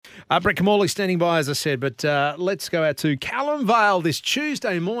Brett Kimmorley standing by, as I said, but let's go out to Callum Vale this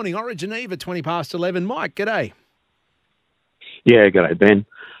Tuesday morning, Origin Eve at 20 past 11. Mike, g'day. Yeah, g'day, Ben.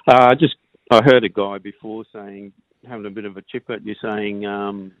 I heard a guy before saying, having a bit of a chip at you, saying,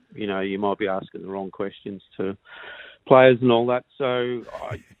 you might be asking the wrong questions to players and all that. So,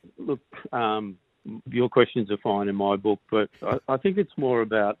 your questions are fine in my book, but I think it's more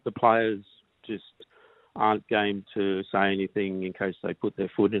about the players just aren't game to say anything in case they put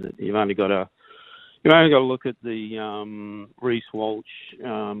their foot in it. You've only got to look at the Reece Walsh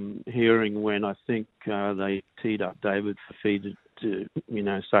hearing when I think they teed up David for feed to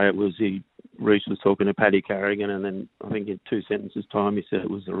say it was Reece was talking to Paddy Carrigan, and then I think in 2 sentences time he said it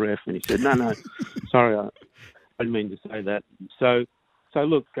was the ref, and he said no, sorry, I didn't mean to say that. So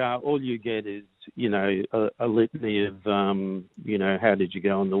look, all you get is a litany of how did you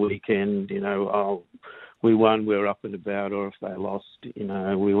go on the weekend? We won, we're up and about, or if they lost,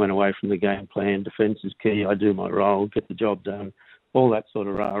 we went away from the game plan. Defence is key. I do my role, get the job done, all that sort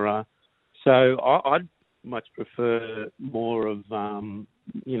of rah-rah. So I'd much prefer more of,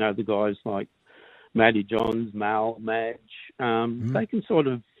 the guys like Matty Johns, Mal, Madge. They can sort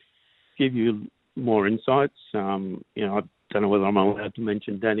of give you more insights. I don't know whether I'm allowed to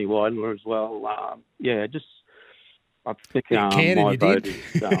mention Danny Weidler as well. I think my vote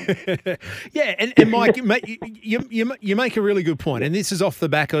is... Yeah, and Mike, you make a really good point, and this is off the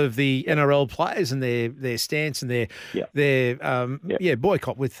back of the NRL players and their stance and their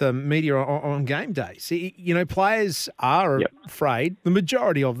boycott with media on game days. Players are afraid, the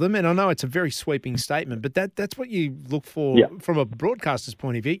majority of them, and I know it's a very sweeping statement, but that's what you look for from a broadcaster's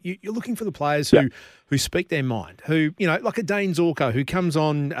point of view. You're looking for the players who speak their mind, who like a Dane Zorko, who comes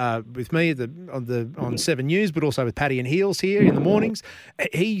on with me on 7 News, but also with Paddy and Heels here in the mornings.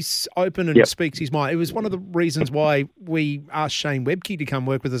 He's open and speaks his mind. It was one of the reasons why we asked Shane Webke to come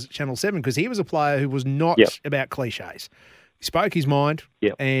work with us at Channel 7, because he was a player who was not about cliches. He spoke his mind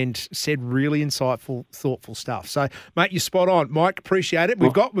and said really insightful, thoughtful stuff. So, mate, you're spot on. Mike, appreciate it.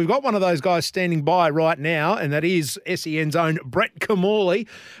 We've got one of those guys standing by right now, and that is SEN's own Brett Kimmorley.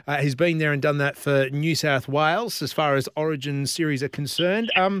 He's been there and done that for New South Wales as far as Origin series are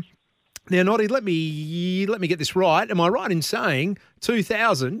concerned. Now, Noddy, let me get this right. Am I right in saying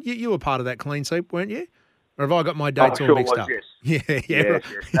 2000? You were part of that clean sweep, weren't you? Or have I got my dates all mixed up? Yes. Yeah. Yes.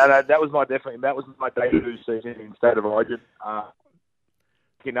 No, that was my debut season in State of Origin.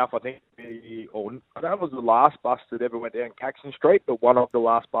 Enough, I think that was the last bus that ever went down Caxton Street, but one of the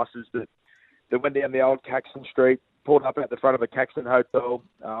last buses that went down the old Caxton Street, pulled up at the front of the Caxton Hotel.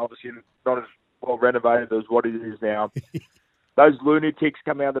 Obviously, not as well renovated as what it is now. Those lunatics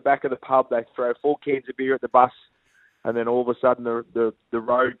come out the back of the pub. They throw 4 cans of beer at the bus, and then all of a sudden the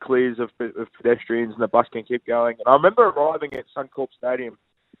road clears of pedestrians and the bus can keep going. And I remember arriving at Suncorp Stadium,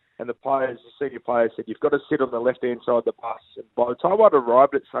 and the senior players said, "You've got to sit on the left-hand side of the bus." And by the time I'd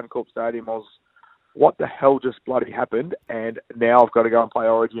arrived at Suncorp Stadium, I was, what the hell just bloody happened? And now I've got to go and play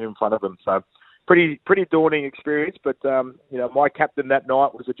Origin in front of them. So pretty daunting experience. But my captain that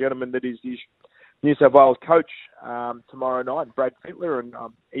night was a gentleman that is the New South Wales coach tomorrow night, Brad Fittler, and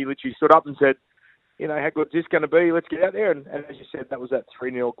he literally stood up and said, how good is this going to be? Let's get out there. And as you said, that was that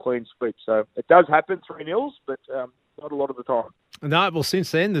 3-0 clean sweep. So it does happen, 3-0s, but not a lot of the time. No, well, since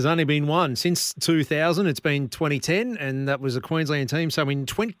then, there's only been one. Since 2000, it's been 2010, and that was a Queensland team. So in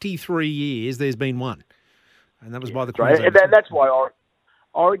 23 years, there's been one. And that was by the Queensland team. And that's why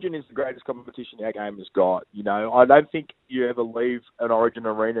Origin is the greatest competition our game has got. I don't think you ever leave an Origin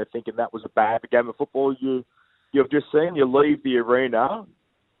arena thinking that was a bad game of football. You've just seen, you leave the arena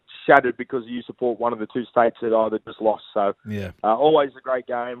shattered because you support one of the two states that either just lost. So always a great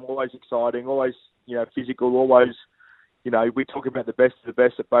game, always exciting, always physical, always we talk about the best of the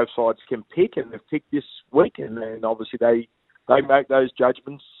best that both sides can pick, and they've picked this week, and then obviously they make those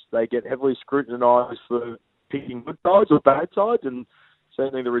judgments. They get heavily scrutinised for picking good sides or bad sides, and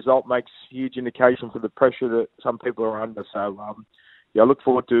certainly the result makes huge indication for the pressure that some people are under. So, I look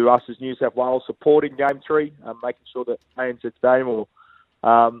forward to us as New South Wales supporting Game 3, making sure that ANZ Stadium or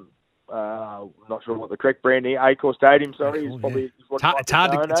I'm not sure what the correct brand is, Accor Stadium, sorry. Is probably it's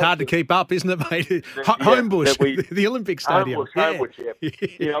hard to keep up, isn't it, mate? Homebush, the Olympic Stadium.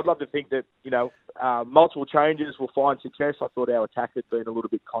 Homebush, I'd love to think that, multiple changes will find success. I thought our attack had been a little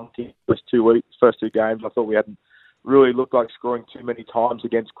bit clunky first 2 games. I thought we hadn't really looked like scoring too many times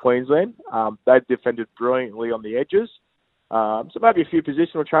against Queensland. They've defended brilliantly on the edges. So maybe a few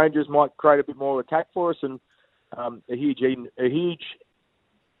positional changes might create a bit more attack for us, and a huge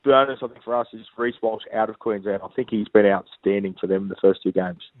bonus, I think, for us is Reece Walsh out of Queensland. I think he's been outstanding for them in the first 2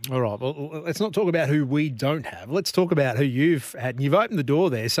 games. All right, well, let's not talk about who we don't have. Let's talk about who you've had. And you've opened the door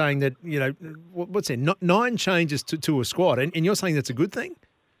there saying that, what's there, 9 changes to a squad, and you're saying that's a good thing?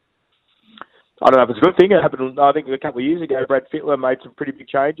 I don't know if it's a good thing. It happened, I think, a couple of years ago. Brad Fittler made some pretty big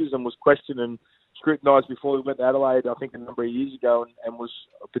changes and was questioned and scrutinised before he went to Adelaide, I think, a number of years ago, and was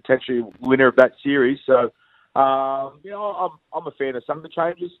potentially winner of that series. So, I'm a fan of some of the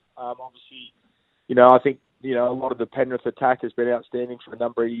changes. Obviously, I think, a lot of the Penrith attack has been outstanding for a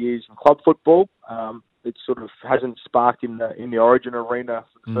number of years in club football. It sort of hasn't sparked in the Origin arena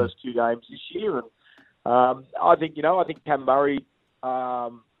for the first 2 games this year. And I think Cam Murray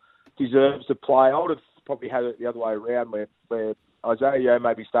deserves to play. I would have probably had it the other way around, where Isaiah Yeo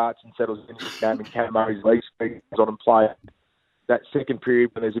maybe starts and settles into the game, and Cam Murray's leg speed on and play that second period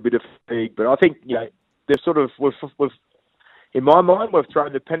when there's a bit of fatigue. But I think they've sort of, we've in my mind, we've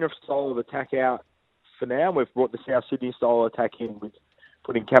thrown the Penrith style of attack out for now, and we've brought the South Sydney style of attack in with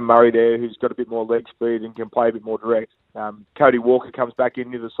putting Cam Murray there, who's got a bit more leg speed and can play a bit more direct. Cody Walker comes back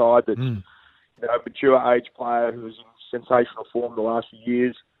into the side, that's a mature age player who's in sensational form the last few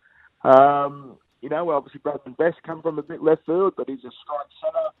years. Obviously Bradman Best come from a bit left field, but he's a strike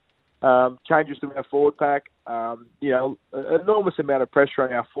centre. Changes to our forward pack. An enormous amount of pressure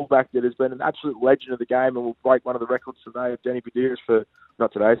on our fullback that has been an absolute legend of the game and will break one of the records today of Danny Badiris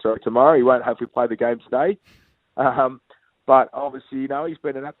tomorrow. He won't hopefully play the game today. But obviously, he's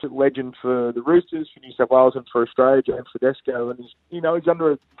been an absolute legend for the Roosters, for New South Wales and for Australia, James Tedesco. And he's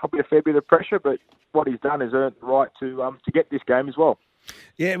under probably a fair bit of pressure, but what he's done is earned the right to get this game as well.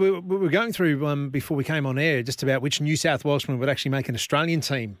 Yeah, we were going through before we came on air just about which New South Welshman would actually make an Australian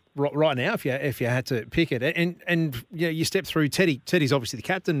team right now if you had to pick it. And you step through Teddy. Teddy's obviously the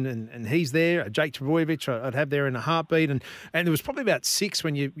captain and he's there. Jake Trbojevic I'd have there in a heartbeat. And there was probably about 6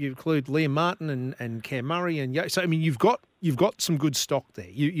 when you include Liam Martin and Cam Murray. So, I mean, you've got some good stock there.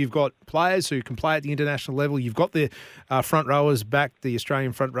 You've got players who can play at the international level. You've got the front rowers back, the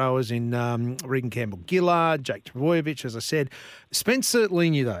Australian front rowers in Regan Campbell-Gillard, Jake Trbojevic, as I said. Spencer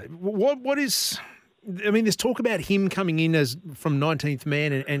Leniu, though, what is... I mean, there's talk about him coming in as from 19th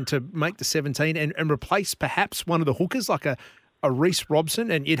man and to make the 17 and replace perhaps one of the hookers like a Reece Robson.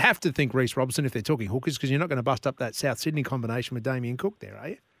 And you'd have to think Reece Robson if they're talking hookers because you're not going to bust up that South Sydney combination with Damien Cook there, are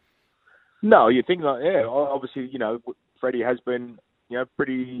you? No, you think like, yeah, obviously, Freddie has been,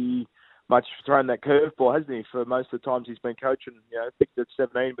 pretty much thrown that curveball, hasn't he, for most of the times he's been coaching, picked at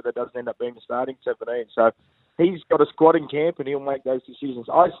 17, but that doesn't end up being the starting 17. So he's got a squad in camp and he'll make those decisions.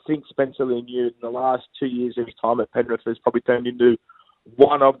 I think Spencer Leniu in the last 2 years of his time at Penrith has probably turned into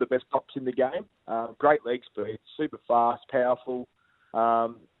one of the best props in the game. Great leg speed, super fast, powerful.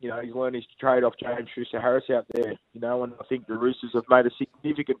 He's learned his trade off James Schuster-Harris out there, and I think the Roosters have made a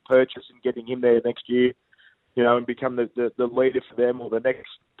significant purchase in getting him there next year, and become the leader for them or the next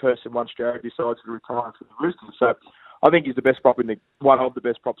person once Jared decides to retire for the Roosters. So I think he's the best prop one of the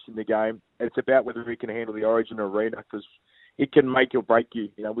best props in the game. It's about whether he can handle the Origin arena because it can make or break you.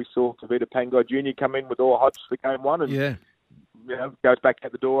 We saw Tavita Pangai Jr. come in with all hopes for game one and goes back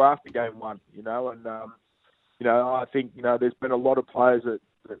out the door after game one. I think there's been a lot of players that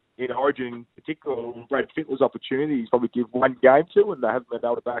in Origin, in particular, Brad Fittler's opportunities probably give one game to, and they haven't been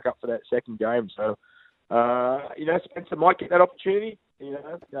able to back up for that second game. So, Spencer might get that opportunity. He's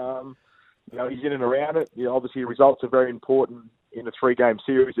in and around it. Obviously, results are very important in a 3-game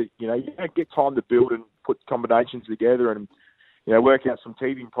series. You don't get time to build and put combinations together and work out some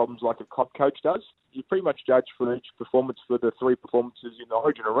teething problems like a club coach does. You pretty much judge for each performance for the 3 performances in the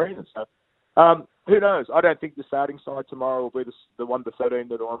Origin arena. So, who knows? I don't think the starting side tomorrow will be the 1 to 13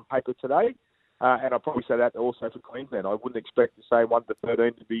 that are on paper today. And I'll probably say that also for Queensland. I wouldn't expect the same 1 to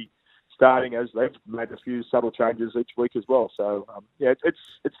 13 to be starting as they've made a few subtle changes each week as well. So,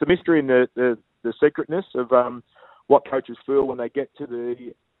 it's the mystery and the secretness of what coaches feel when they get to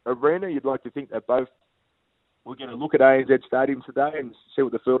the arena. You'd like to think that both we're going to look at ANZ Stadium today and see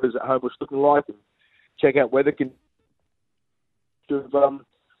what the field is at home was looking like and check out whether can what's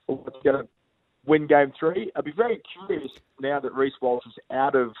going to win Game 3. I'd be very curious now that Reece Walsh is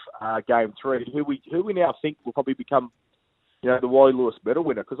out of Game 3, who we now think will probably become the Wally Lewis medal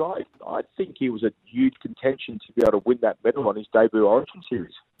winner, because I think he was a huge contention to be able to win that medal on his debut Origin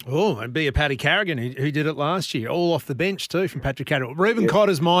series. Oh, and be a Paddy Carrigan who did it last year, all off the bench too from Patrick Carrigan. Reuben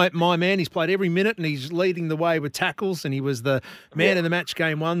Cotter's my man. He's played every minute and he's leading the way with tackles, and he was the man of the match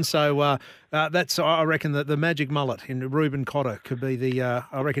Game 1. So that's, I reckon, the magic mullet in Reuben Cotter could be the.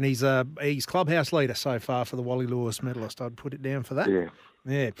 I reckon he's clubhouse leader so far for the Wally Lewis medalist. I'd put it down for that. Yeah.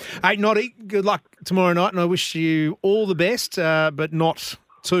 Yeah. Hey, Noddy, good luck tomorrow night, and I wish you all the best, but not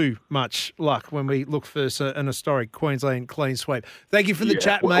too much luck when we look for an historic Queensland clean sweep. Thank you for the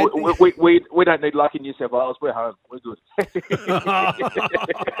chat, mate. We don't need luck in New South Wales. We're home. We're good.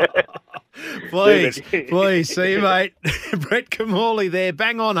 Please. See you, mate. Brett Kimmorley there.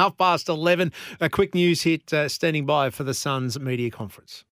 Bang on 11:30. A quick news hit standing by for the Suns media conference.